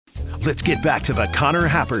let's get back to the Connor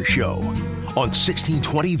Happer Show on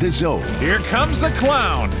 1620 The Zone. Here comes the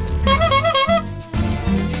clown.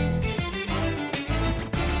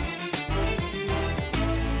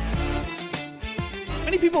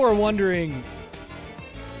 Many people are wondering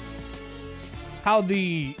how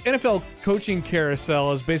the NFL coaching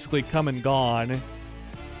carousel has basically come and gone,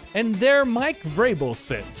 and there Mike Vrabel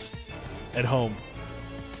sits at home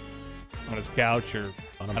on his couch, or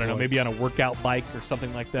I don't know, maybe on a workout bike or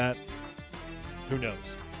something like that. Who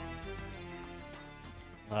knows?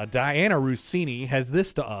 Diana Rossini has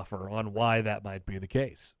this to offer on why that might be the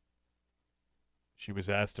case. She was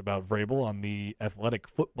asked about Vrabel on the Athletic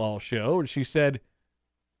Football Show, and she said,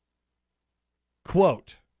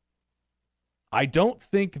 quote, "I don't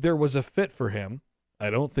think there was a fit for him. I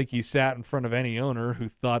don't think he sat in front of any owner who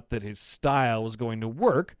thought that his style was going to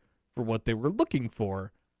work for what they were looking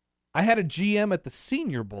for. I had a GM at the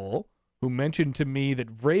Senior Bowl who mentioned to me that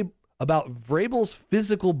about Vrabel's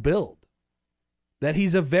physical build, that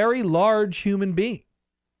he's a very large human being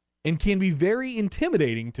and can be very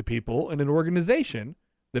intimidating to people in an organization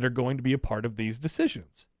that are going to be a part of these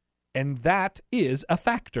decisions. And that is a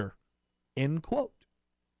factor." End quote.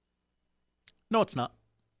 No, it's not.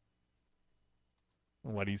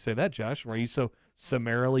 Why do you say that, Josh? Why are you so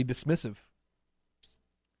summarily dismissive?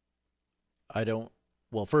 I don't.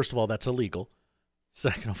 Well, first of all, that's illegal.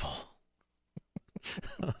 Second of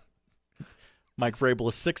all, Mike Vrabel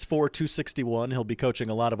is 6'4", 261. He'll be coaching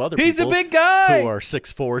a lot of other He's people a big guy who are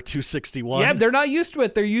 6'4", 261. Yeah, they're not used to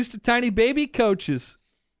it. They're used to tiny baby coaches.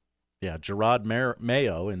 Yeah, Gerard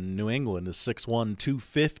Mayo in New England is 6'1",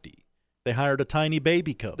 250. They hired a tiny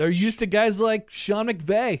baby coach. They're used to guys like Sean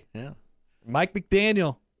McVay. Yeah. Mike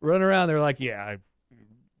McDaniel running around. They're like, yeah,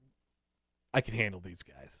 I can handle these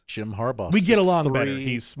guys. Jim Harbaugh. We get along better.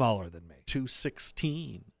 He's smaller than me.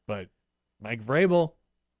 216. But Mike Vrabel,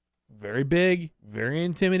 very big, very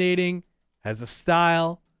intimidating, has a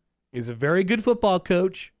style, is a very good football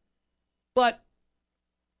coach, but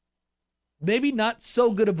maybe not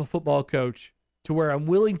so good of a football coach to where I'm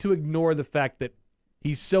willing to ignore the fact that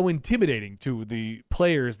he's so intimidating to the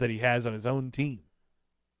players that he has on his own team.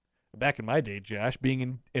 Back in my day, Josh, being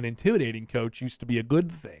an intimidating coach used to be a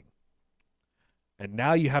good thing. And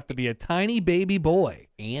now you have to be a tiny baby boy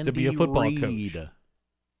to be a football coach.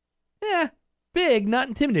 Yeah, big, not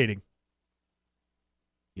intimidating.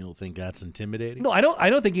 You don't think that's intimidating? No, I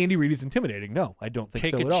don't think Andy Reid is intimidating. No, I don't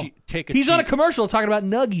think so at all. He's on a commercial talking about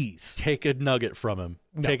nuggies. Take a nugget from him.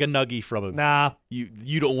 No. Take a nuggie from him. Nah.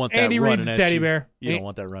 You don't want that Andy running Reid's at a teddy you. bear. You don't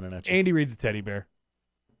want that running at you. Andy Reid's a teddy bear.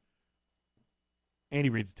 Andy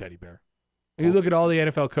Reid's a teddy bear. If you look at all the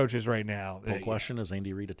NFL coaches right now. The question, is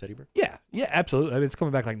Andy Reid a teddy bear? Yeah, absolutely. I mean, it's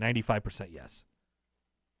coming back like 95% yes.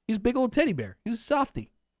 He's a big old teddy bear. He's a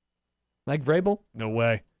softie. Mike Vrabel? No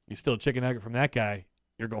way. You steal a chicken nugget from that guy,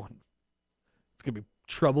 you're going, it's going to be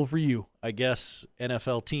trouble for you. I guess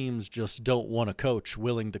NFL teams just don't want a coach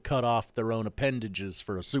willing to cut off their own appendages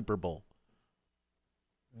for a Super Bowl.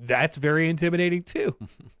 That's very intimidating, too.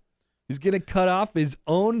 He's going to cut off his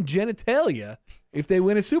own genitalia if they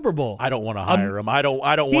win a Super Bowl. I don't want to hire him. I don't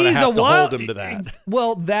want to have to hold him to that.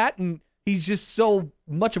 Well, that, and he's just so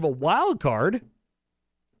much of a wild card.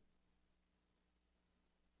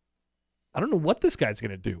 I don't know what this guy's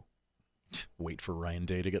going to do. Wait for Ryan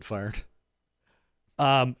Day to get fired.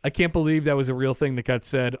 I can't believe that was a real thing that got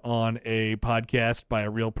said on a podcast by a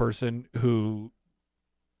real person who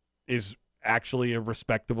is actually a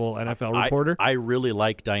respectable NFL reporter. I really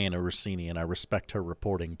like Diana Rossini, and I respect her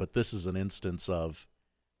reporting, but this is an instance of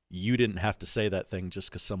you didn't have to say that thing just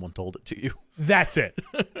because someone told it to you. That's it.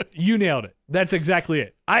 You nailed it. That's exactly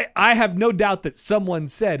it. I have no doubt that someone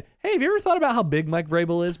said, hey, have you ever thought about how big Mike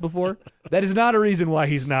Vrabel is before? That is not a reason why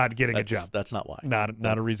he's not getting a job. That's not why.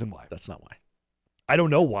 Not a reason why. That's not why. I don't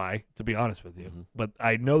know why, to be honest with you, but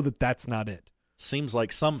I know that that's not it. Seems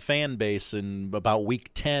like some fan base in about week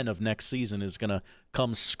 10 of next season is going to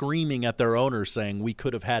come screaming at their owner saying, we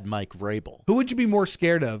could have had Mike Vrabel. Who would you be more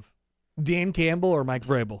scared of, Dan Campbell or Mike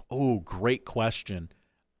Vrabel? Oh, great question.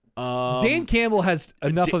 Dan Campbell has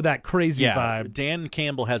enough of that crazy vibe. Dan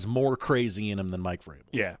Campbell has more crazy in him than Mike Vrabel.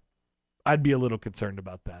 Yeah. I'd be a little concerned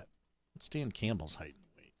about that. What's Dan Campbell's height?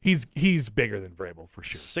 He's bigger than Vrabel for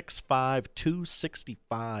sure. 6'5",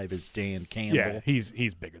 265 is Dan Campbell. Yeah,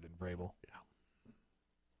 he's bigger than Vrabel.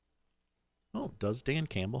 Oh, does Dan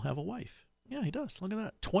Campbell have a wife? Yeah, he does. Look at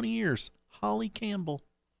that. 20 years. Holly Campbell.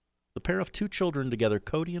 The pair of two children together,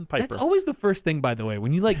 Cody and Piper. That's always the first thing, by the way.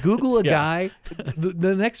 When you Google a guy,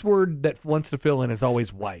 the next word that wants to fill in is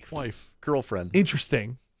always wife. Wife, girlfriend.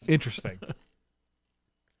 Interesting.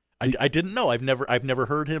 I didn't know. I've never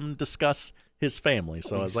heard him discuss his family.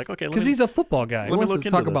 So I was like, okay, because he's a football guy. He wants to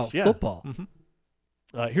talk about football.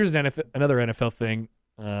 Mm-hmm. Here's another NFL thing.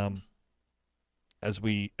 As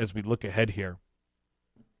we look ahead here,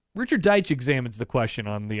 Richard Deitch examines the question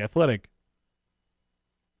on The Athletic.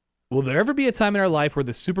 Will there ever be a time in our life where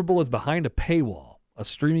the Super Bowl is behind a paywall, a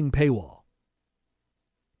streaming paywall?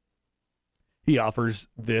 He offers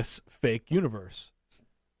this fake universe.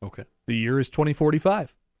 Okay. The year is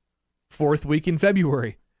 2045. Fourth week in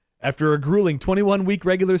February. After a grueling 21-week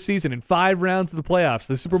regular season and 5 rounds of the playoffs,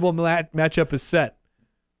 the Super Bowl matchup is set.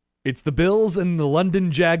 It's the Bills and the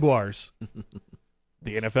London Jaguars.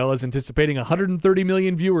 The NFL is anticipating 130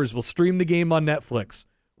 million viewers will stream the game on Netflix,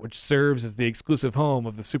 which serves as the exclusive home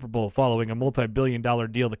of the Super Bowl following a multi-billion-dollar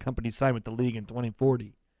deal the company signed with the league in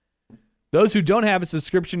 2040. Those who don't have a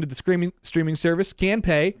subscription to the streaming service can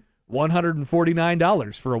pay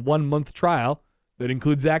 $149 for a 1-month trial that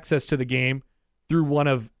includes access to the game through one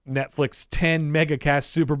of Netflix's 10 megacast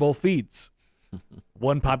Super Bowl feeds.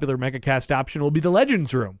 One popular megacast option will be the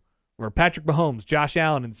Legends Room, where Patrick Mahomes, Josh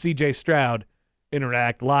Allen, and C.J. Stroud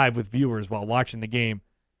interact live with viewers while watching the game.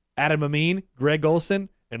 Adam Amin, Greg Olson,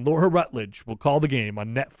 and Laura Rutledge will call the game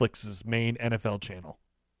on Netflix's main NFL channel.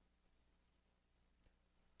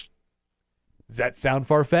 Does that sound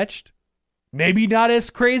far-fetched? Maybe not as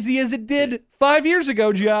crazy as it did 5 years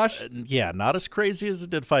ago, Josh. Yeah, not as crazy as it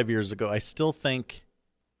did 5 years ago. I still think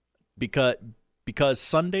because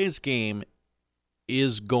Sunday's game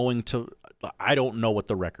is going to, I don't know what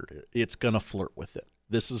the record is. It's going to flirt with it.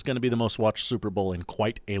 This is going to be the most watched Super Bowl in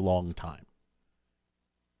quite a long time.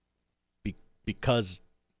 Because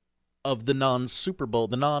of the non-Super Bowl,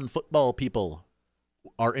 the non-football people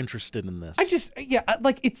are interested in this.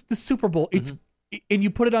 It's the Super Bowl. It's and you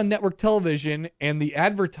put it on network television, and the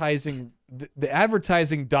advertising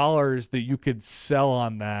dollars that you could sell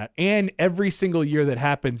on that, and every single year that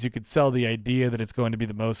happens, you could sell the idea that it's going to be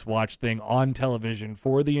the most watched thing on television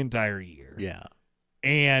for the entire year. Yeah.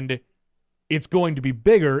 And it's going to be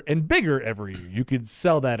bigger and bigger every year. You could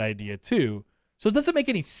sell that idea too. So it doesn't make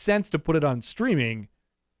any sense to put it on streaming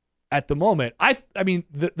at the moment. I mean,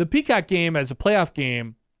 the Peacock game as a playoff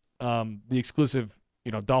game, the exclusive,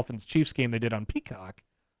 Dolphins-Chiefs game they did on Peacock,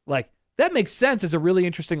 like, that makes sense as a really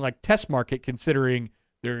interesting, like, test market, considering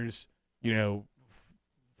there's, 5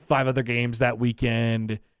 other games that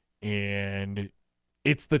weekend, and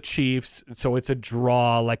it's the Chiefs, so it's a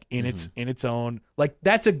draw, like, in its own. Like,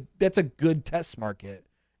 that's a good test market.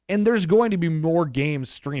 And there's going to be more games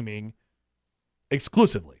streaming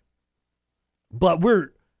exclusively. But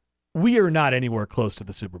we are not anywhere close to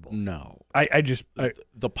the Super Bowl. No. I don't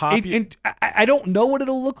know what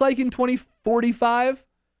it'll look like in 2045,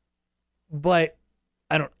 but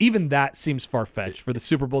even that seems far-fetched for the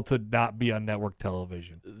Super Bowl to not be on network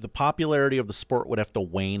television. The popularity of the sport would have to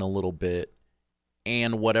wane a little bit,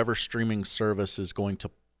 and whatever streaming service is going to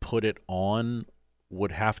put it on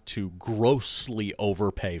would have to grossly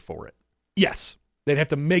overpay for it. Yes. They'd have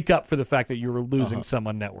to make up for the fact that you were losing some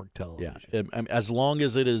on network television. Yeah, as long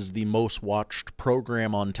as it is the most watched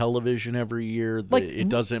program on television every year, it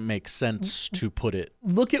doesn't make sense to put it.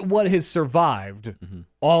 Look at what has survived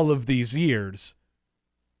all of these years.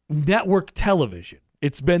 Network television.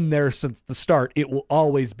 It's been there since the start. It will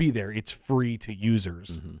always be there. It's free to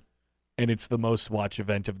users. And it's the most watched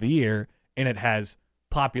event of the year. And it has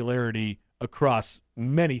popularity across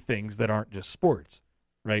many things that aren't just sports,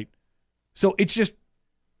 right? So it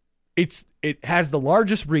has the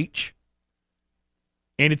largest reach,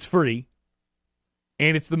 and it's free,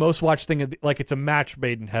 and it's the most watched thing. Like, it's a match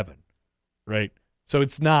made in heaven, right? So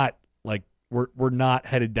it's not like we're not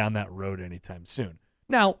headed down that road anytime soon.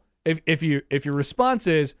 Now, if your response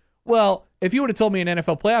is, well, if you would have told me an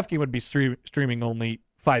NFL playoff game would be streaming only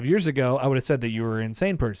 5 years ago, I would have said that you were an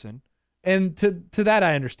insane person. And to that,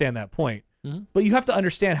 I understand that point. But you have to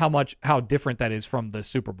understand how different that is from the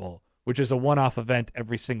Super Bowl, which is a one-off event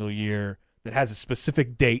every single year that has a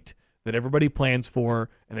specific date that everybody plans for,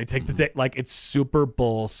 and they take the date like it's Super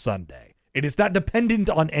Bowl Sunday. It is not dependent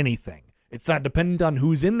on anything. It's not dependent on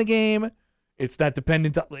who's in the game. It's not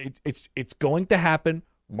dependent on it's going to happen.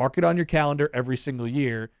 Mark it on your calendar every single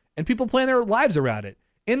year, and people plan their lives around it.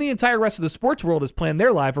 And the entire rest of the sports world has planned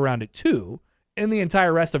their life around it too, and the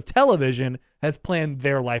entire rest of television has planned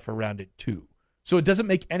their life around it too. So it doesn't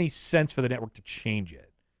make any sense for the network to change it.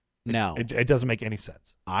 Now, it doesn't make any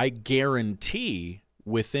sense. I guarantee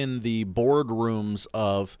within the boardrooms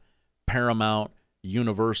of Paramount,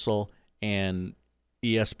 Universal, and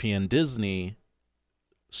ESPN Disney,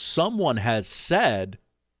 someone has said,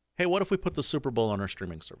 hey, what if we put the Super Bowl on our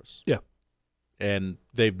streaming service? Yeah. And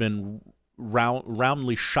they've been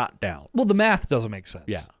roundly shot down. Well, the math doesn't make sense.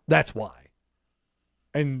 Yeah. That's why.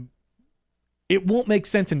 And it won't make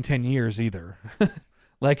sense in 10 years either.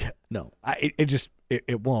 Like, No.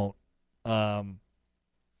 It won't. But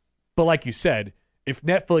like you said, if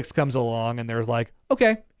Netflix comes along and they're like,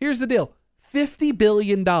 okay, here's the deal. $50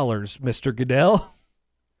 billion, Mr. Goodell.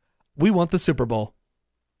 We want the Super Bowl.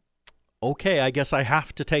 Okay, I guess I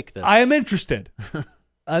have to take this. I am interested.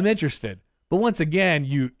 I'm interested. But once again,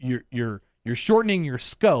 you're shortening your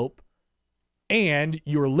scope and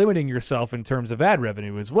you're limiting yourself in terms of ad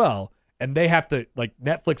revenue as well. And they have to, like,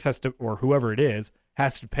 Netflix has to, or whoever it is,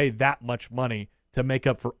 has to pay that much money to make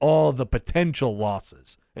up for all the potential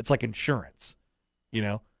losses. It's like insurance, you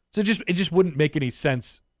know? So it just wouldn't make any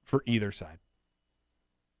sense for either side.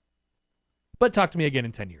 But talk to me again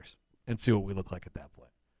in 10 years and see what we look like at that point.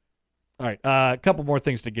 All right, a couple more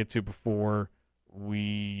things to get to before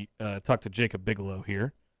we talk to Jacob Bigelow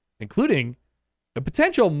here, including a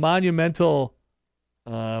potential monumental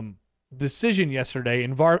decision yesterday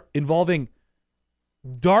involving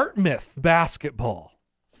Dartmouth basketball.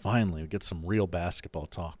 Finally, we get some real basketball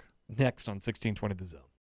talk. Next on 1620 The Zone.